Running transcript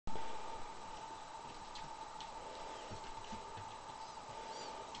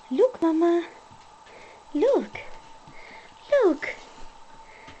Look, Mama. Look. Look.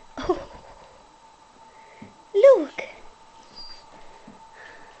 Oh, look.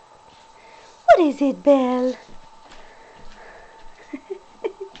 What is it, Belle?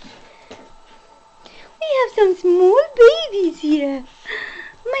 We have some small babies here.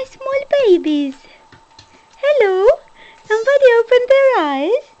 My small babies. Hello. Somebody open their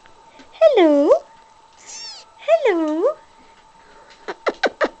eyes. Hello. Hello.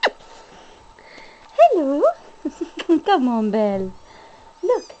 Hello. Come on, Belle.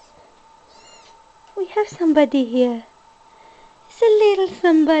 Look. We have somebody here. It's a little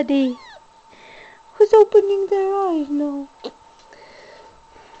somebody who's opening their eyes now.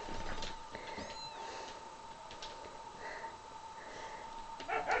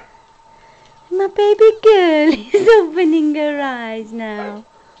 My baby girl is opening her eyes now.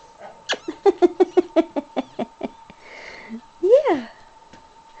 Yeah.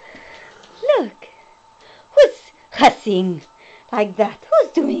 Look. Who's hussing like that?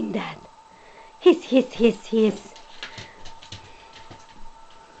 Who's doing that? Hiss.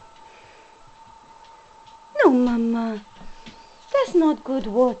 No, Mama. That's not good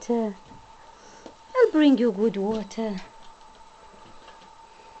water. I'll bring you good water.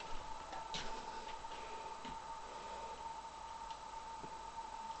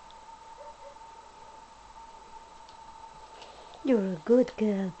 You're a good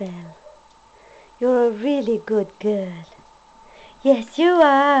girl, Belle. You're a really good girl. Yes, you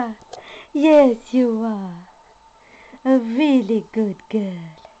are. Yes, you are. A really good girl.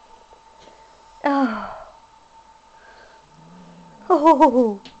 Oh.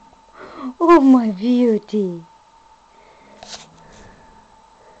 Oh. Oh, my beauty.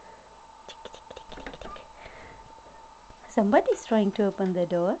 Somebody's trying to open the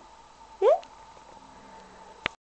door.